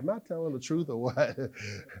 Am I telling the truth or what?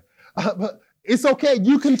 But it's okay.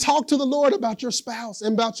 You can talk to the Lord about your spouse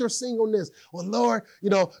and about your singleness. Well, Lord,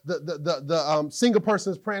 the single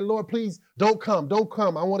person is praying, Lord, please don't come. Don't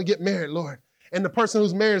come. I want to get married, Lord. And the person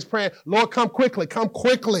who's married is praying, Lord, come quickly. Come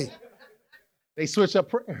quickly. They switch up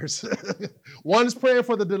prayers. One is praying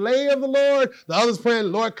for the delay of the Lord. The other is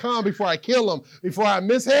praying, Lord, come before I kill him, before I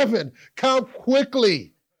miss heaven. Come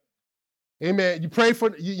quickly. Amen. You pray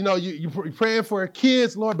for, you're praying for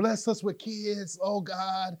kids. Lord, bless us with kids. Oh,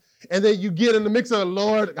 God. And then you get in the mix of,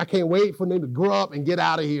 Lord, I can't wait for them to grow up and get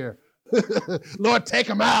out of here. Lord, take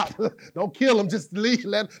them out. Don't kill them. Just leave.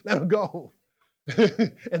 Let them go.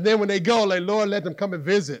 And then when they go, Lord, let them come and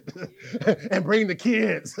visit and bring the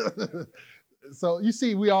kids. So you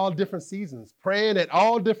see, we all different seasons, praying at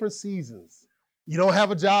all different seasons. You don't have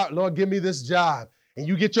a job. Lord, give me this job. And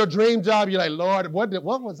you get your dream job, you're like, Lord, what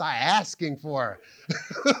was I asking for?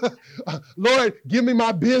 Lord, give me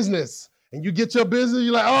my business. And you get your business,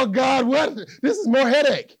 you're like, oh God, what? This is more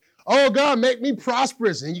headache. Oh, God, make me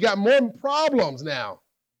prosperous. And you got more problems now.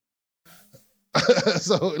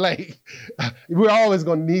 So, like, we're always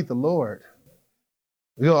going to need the Lord.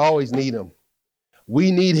 We'll always need him.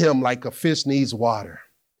 We need him like a fish needs water.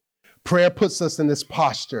 Prayer puts us in this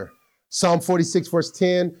posture. Psalm 46, verse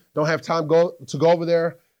 10. Don't have time to go over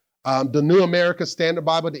there. The New American Standard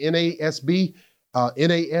Bible, the NASB,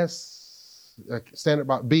 Standard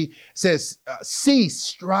Bible B, says, cease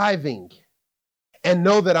striving and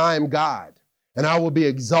know that I am God, and I will be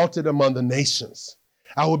exalted among the nations.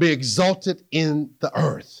 I will be exalted in the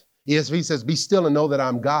earth. ESV says, be still and know that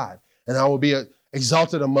I'm God, and I will be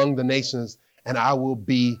exalted among the nations, and I will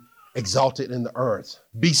be exalted in the earth.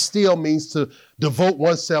 Be still means to devote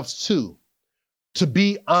oneself to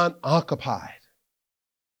be unoccupied.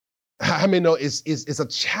 I mean, no, it's a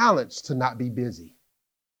challenge to not be busy.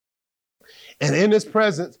 And in his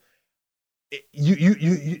presence, you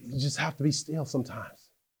just have to be still sometimes.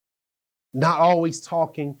 Not always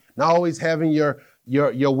talking, not always having your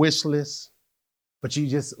wish list, but you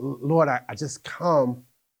just, Lord, I just come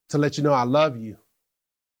to let you know I love you.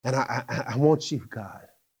 And I want you, God.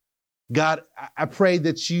 God, I pray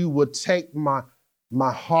that you would take my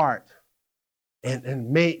heart and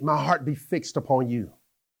make my heart be fixed upon you.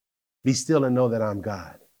 Be still and know that I'm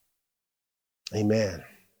God. Amen.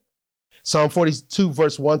 Psalm 42,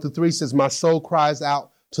 verse 1-3 says, my soul cries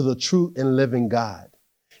out to the true and living God.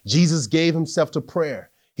 Jesus gave himself to prayer.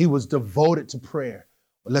 He was devoted to prayer.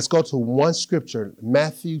 Let's go to one scripture,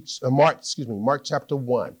 Mark chapter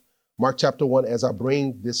 1. Mark chapter 1, as I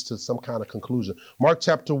bring this to some kind of conclusion. Mark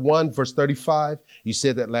chapter 1, verse 35. You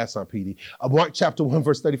said that last time, PD. Mark chapter 1,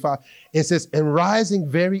 verse 35. It says, and rising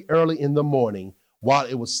very early in the morning, while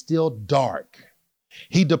it was still dark,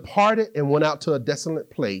 he departed and went out to a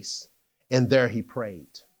desolate place, and there he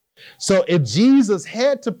prayed. So if Jesus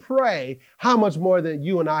had to pray, how much more than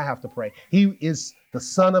you and I have to pray? He is the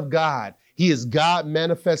Son of God. He is God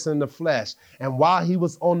manifested in the flesh. And while he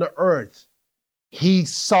was on the earth, he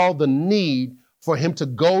saw the need for him to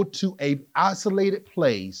go to an isolated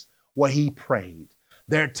place where he prayed.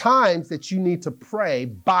 There are times that you need to pray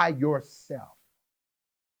by yourself.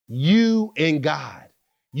 You and God.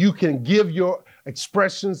 You can give your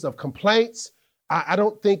expressions of complaints. I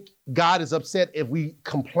don't think God is upset if we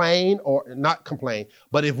complain or not complain,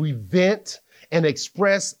 but if we vent and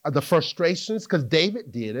express the frustrations, because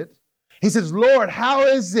David did it. He says, Lord, how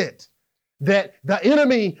is it that my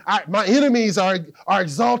enemies are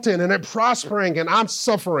exalting and they're prospering and I'm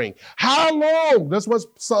suffering? How long, that's what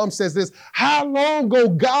Psalm says this, how long, oh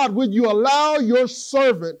God, would you allow your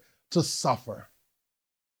servant to suffer?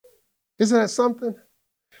 Isn't that something?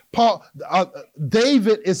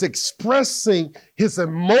 David is expressing his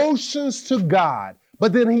emotions to God,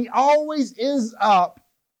 but then he always ends up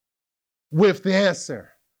with the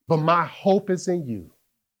answer, but my hope is in you.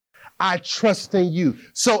 I trust in you.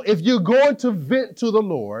 So if you're going to vent to the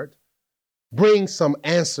Lord, bring some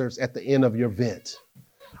answers at the end of your vent.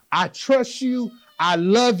 I trust you. I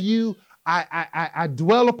love you. I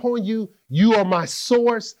dwell upon you. You are my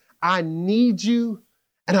source. I need you.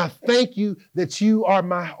 And I thank you that you are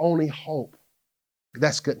my only hope.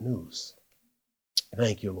 That's good news.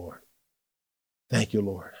 Thank you, Lord. Thank you,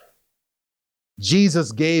 Lord.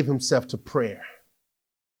 Jesus gave himself to prayer.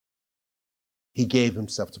 He gave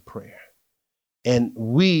himself to prayer. And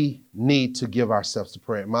we need to give ourselves to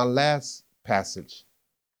prayer. My last passage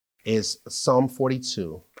is Psalm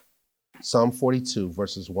 42. Psalm 42,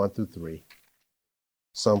 verses 1-3.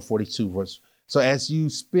 Psalm 42, verse. So as you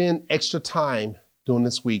spend extra time during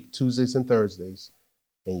this week, Tuesdays and Thursdays,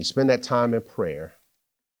 and you spend that time in prayer,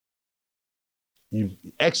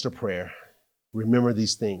 extra prayer, remember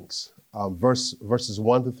these things. Verses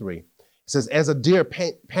 1-3. It says, as a deer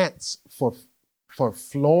pants for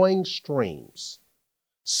flowing streams,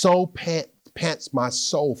 so pants my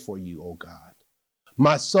soul for you, O God.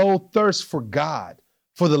 My soul thirsts for God,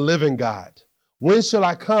 for the living God. When shall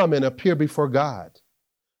I come and appear before God?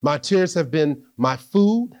 My tears have been my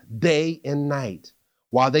food day and night,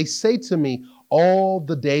 while they say to me all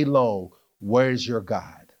the day long, where's your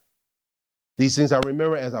God? These things I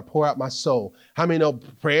remember as I pour out my soul. How many know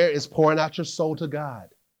prayer is pouring out your soul to God?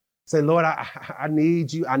 Say, Lord, I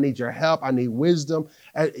need you. I need your help. I need wisdom.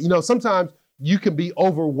 Sometimes you can be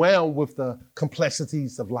overwhelmed with the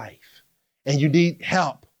complexities of life and you need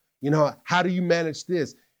help. How do you manage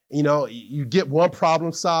this? You get one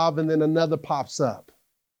problem solved and then another pops up.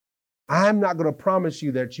 I'm not going to promise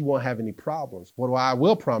you that you won't have any problems, but I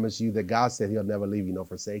will promise you that God said he'll never leave you nor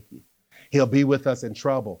forsake you. He'll be with us in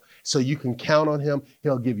trouble. So you can count on him.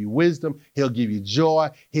 He'll give you wisdom. He'll give you joy.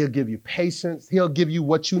 He'll give you patience. He'll give you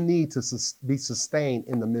what you need to be sustained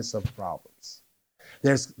in the midst of problems.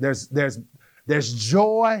 There's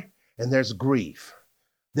joy and there's grief.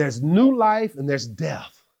 There's new life and there's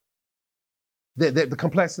death. The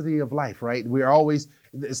complexity of life, right?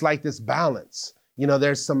 It's like this balance.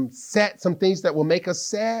 There's some things that will make us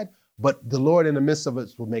sad, but the Lord in the midst of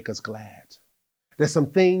it will make us glad. There's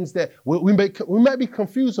some things that we might be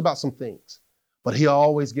confused about some things, but he'll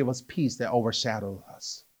always give us peace that overshadows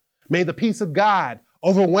us. May the peace of God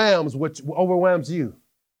overwhelms what overwhelms you.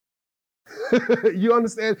 You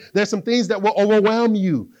understand? There's some things that will overwhelm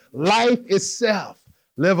you. Life itself.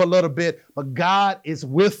 Live a little bit, but God is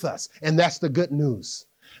with us. And that's the good news.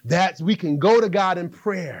 That we can go to God in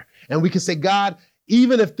prayer and we can say, God,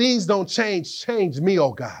 even if things don't change me,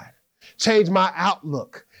 oh God. Change my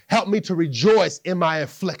outlook. Help me to rejoice in my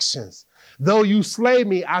afflictions. Though you slay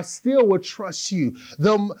me, I still will trust you.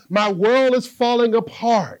 Though my world is falling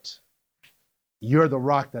apart, you're the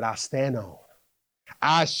rock that I stand on.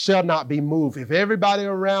 I shall not be moved. If everybody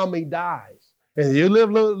around me dies and you live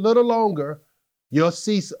a little longer, you'll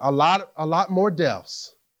see a lot more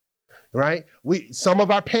deaths, right? Some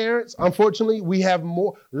of our parents, unfortunately, we have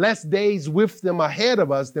less days with them ahead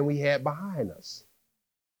of us than we had behind us.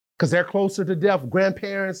 Because they're closer to death.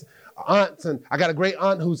 Grandparents, aunts, and I got a great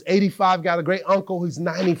aunt who's 85, got a great uncle who's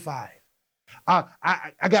 95. I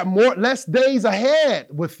got less days ahead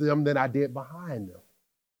with them than I did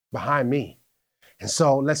behind me. And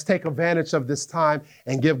so let's take advantage of this time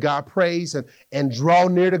and give God praise and draw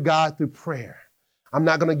near to God through prayer. I'm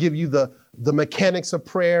not going to give you the mechanics of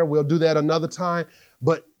prayer. We'll do that another time.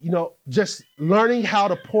 But, just learning how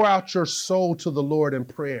to pour out your soul to the Lord in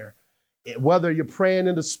prayer. Whether you're praying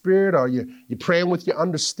in the spirit or you're praying with your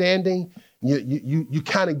understanding, you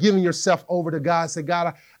kind of giving yourself over to God. Say,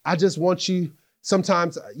 God, I just want you.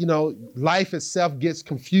 Sometimes, life itself gets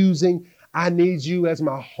confusing. I need you as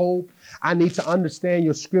my hope. I need to understand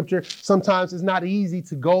your scripture. Sometimes it's not easy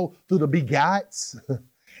to go through the begots.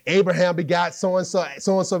 Abraham begot so-and-so,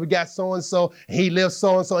 so-and-so begot so-and-so, he lived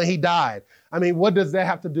so-and-so, and he died. I mean, what does that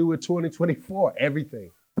have to do with 2024? Everything.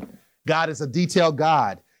 God is a detailed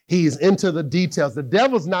God. He is into the details. The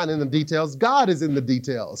devil's not in the details. God is in the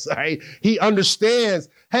details, right? He understands,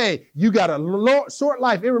 hey, you got a short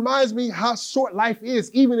life. It reminds me how short life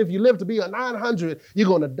is. Even if you live to be a 900, you're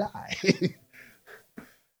going to die.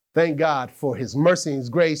 Thank God for his mercy and his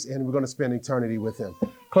grace, and we're going to spend eternity with him.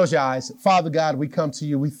 Close your eyes. Father God, we come to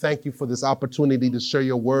you. We thank you for this opportunity to share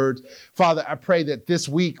your words. Father, I pray that this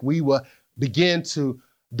week we will begin to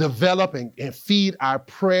develop and feed our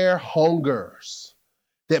prayer hungers.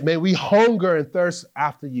 That may we hunger and thirst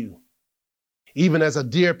after you. Even as a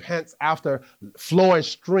deer pants after flowing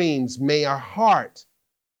streams, may our heart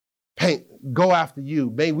go after you.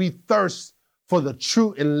 May we thirst for the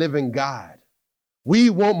true and living God. We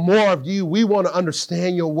want more of you. We want to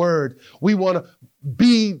understand your word. We want to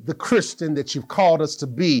be the Christian that you've called us to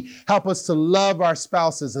be. Help us to love our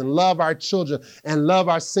spouses and love our children and love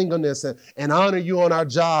our singleness and honor you on our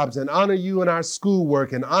jobs and honor you in our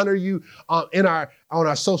schoolwork and honor you on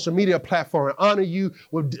our social media platform and honor you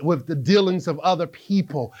with the dealings of other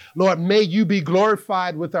people. Lord, may you be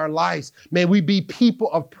glorified with our lives. May we be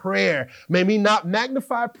people of prayer. May we not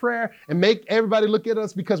magnify prayer and make everybody look at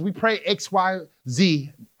us because we pray X, Y,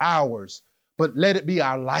 Z hours, but let it be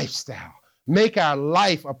our lifestyle. Make our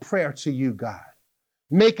life a prayer to you, God.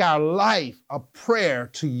 Make our life a prayer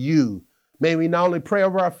to you. May we not only pray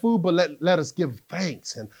over our food, but let us give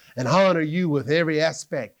thanks and honor you with every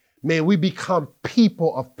aspect. May we become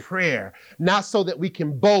people of prayer, not so that we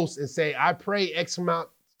can boast and say, I pray X amount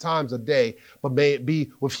of times a day, but may it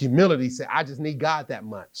be with humility, say, I just need God that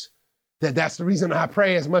much. That's the reason I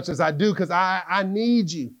pray as much as I do, because I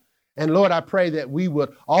need you. And Lord, I pray that we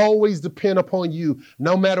would always depend upon you.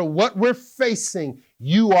 No matter what we're facing,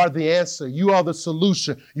 you are the answer. You are the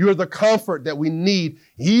solution. You are the comfort that we need,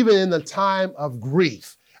 even in the time of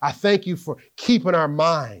grief. I thank you for keeping our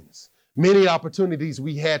minds. Many opportunities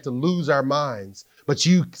we had to lose our minds, but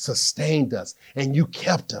you sustained us and you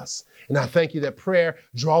kept us. And I thank you that prayer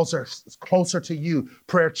draws us closer to you.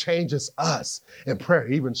 Prayer changes us, and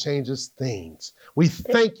prayer even changes things. We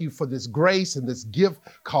thank you for this grace and this gift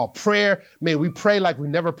called prayer. May we pray like we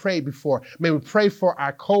never prayed before. May we pray for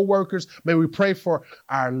our co-workers. May we pray for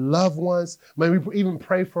our loved ones. May we even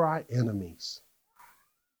pray for our enemies.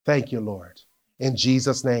 Thank you, Lord. In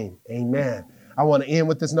Jesus' name, amen. I want to end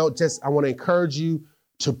with this note. I want to encourage you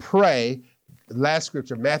to pray. Last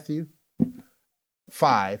scripture, Matthew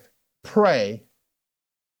 5. Pray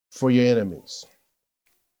for your enemies.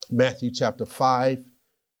 Matthew chapter 5,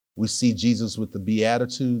 we see Jesus with the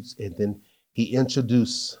Beatitudes, and then he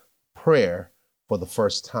introduced prayer for the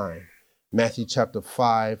first time. Matthew chapter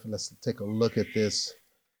 5, let's take a look at this.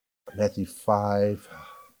 Matthew 5,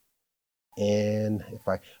 and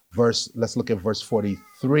let's look at verse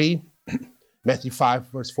 43. Matthew 5,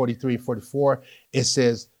 verse 43 and 44, it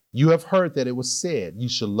says, "You have heard that it was said, you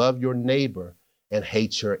shall love your neighbor and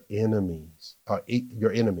hate your enemies, or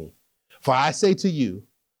your enemy. For I say to you,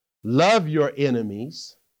 love your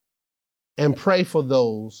enemies and pray for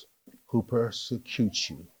those who persecute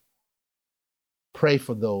you." Pray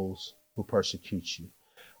for those who persecute you.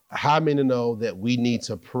 How many know that we need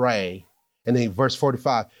to pray? And then verse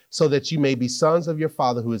 45, "So that you may be sons of your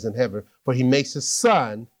Father who is in heaven, for he makes his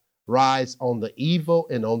sun rise on the evil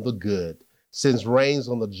and on the good, sends rains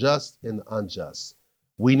on the just and the unjust."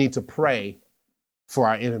 We need to pray for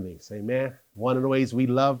our enemies. Amen. One of the ways we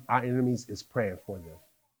love our enemies is praying for them.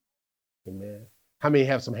 Amen. How many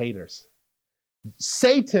have some haters?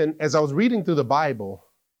 Satan, as I was reading through the Bible,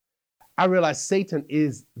 I realized Satan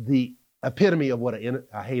is the epitome of what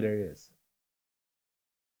a hater is.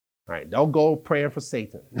 All right, don't go praying for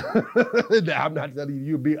Satan. I'm not telling you,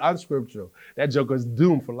 you'll be unscriptural. That joker is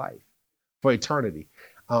doomed for life, for eternity.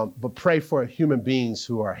 But pray for human beings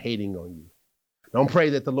who are hating on you. Don't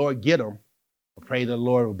pray that the Lord get them, but pray that the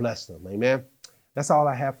Lord will bless them. Amen. That's all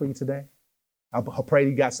I have for you today. I pray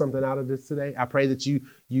you got something out of this today. I pray that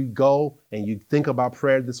you go and you think about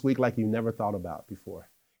prayer this week like you never thought about before.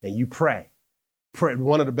 And you pray.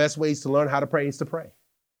 One of the best ways to learn how to pray is to pray.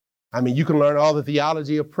 I mean, you can learn all the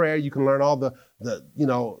theology of prayer. You can learn all the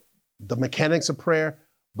mechanics of prayer,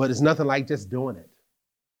 but it's nothing like just doing it.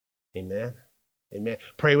 Amen. Amen.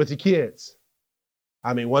 Pray with your kids.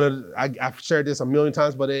 I mean, I've shared this a million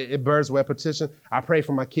times, but it bears repetition. I pray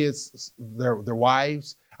for my kids, their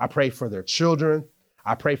wives. I pray for their children.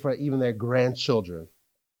 I pray for even their grandchildren.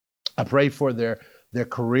 I pray for their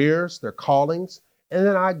careers, their callings. And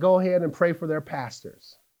then I go ahead and pray for their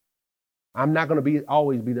pastors. I'm not going to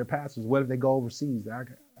always be their pastors. What if they go overseas? I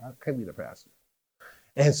can't be their pastor.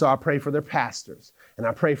 And so I pray for their pastors, and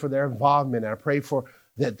I pray for their involvement. And I pray for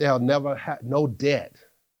that they'll never have no debt.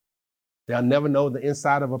 They'll never know the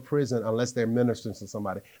inside of a prison unless they're ministering to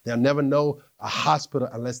somebody. They'll never know a hospital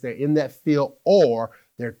unless they're in that field or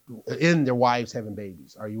they're in their wives having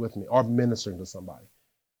babies. Are you with me? Or ministering to somebody.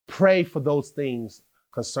 Pray for those things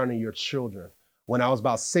concerning your children. When I was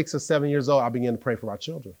about 6 or 7 years old, I began to pray for my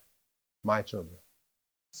children,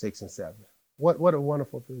 6 and 7. What a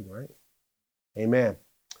wonderful thing, right? Amen.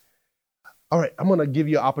 All right, I'm going to give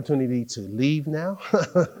you an opportunity to leave now.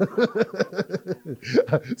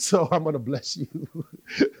 So I'm going to bless you.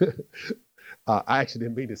 I actually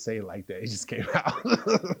didn't mean to say it like that. It just came out.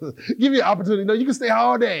 Give you an opportunity. No, you can stay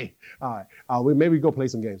all day. All right, maybe go play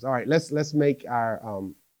some games. All right, let's make our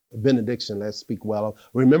benediction. Let's speak well.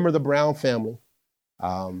 Remember the Brown family,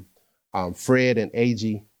 Fred and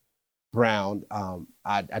A.G. Brown.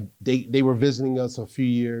 They were visiting us a few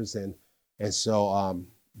years, and so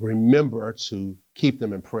remember to keep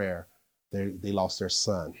them in prayer. They lost their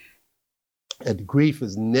son. And grief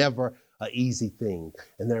is never an easy thing.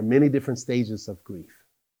 And there are many different stages of grief.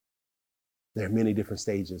 There are many different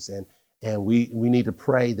stages. And we need to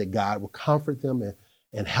pray that God will comfort them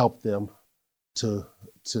and help them to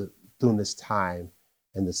during this time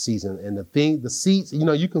and the season. And the seeds,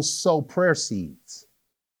 you can sow prayer seeds.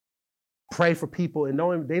 Pray for people, and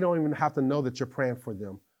they don't even have to know that you're praying for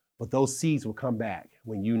them, but those seeds will come back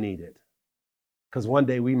when you need it. Because one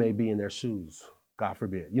day we may be in their shoes, God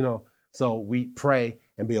forbid, So we pray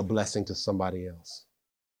and be a blessing to somebody else.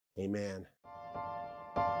 Amen.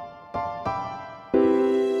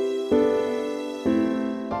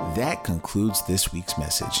 That concludes this week's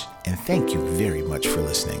message, and thank you very much for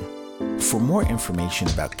listening. For more information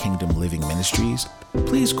about Kingdom Living Ministries,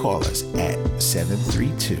 please call us at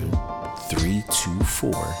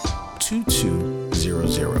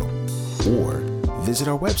 732-324-2200 or visit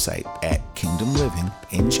our website at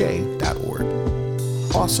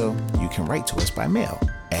kingdomlivingnj.org. Also, you can write to us by mail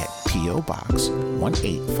at P.O. Box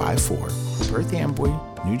 1854, Perth Amboy,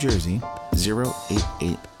 New Jersey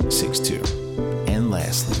 08862. And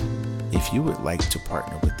lastly, if you would like to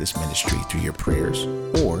partner with this ministry through your prayers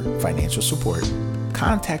or financial support,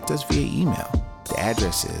 contact us via email. The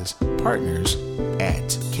address is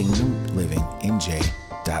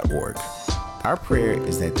partners@kingdomlivingnj.org. Our prayer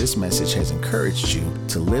is that this message has encouraged you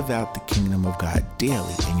to live out the kingdom of God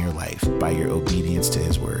daily in your life by your obedience to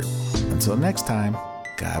His word. Until next time,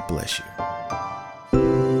 God bless you.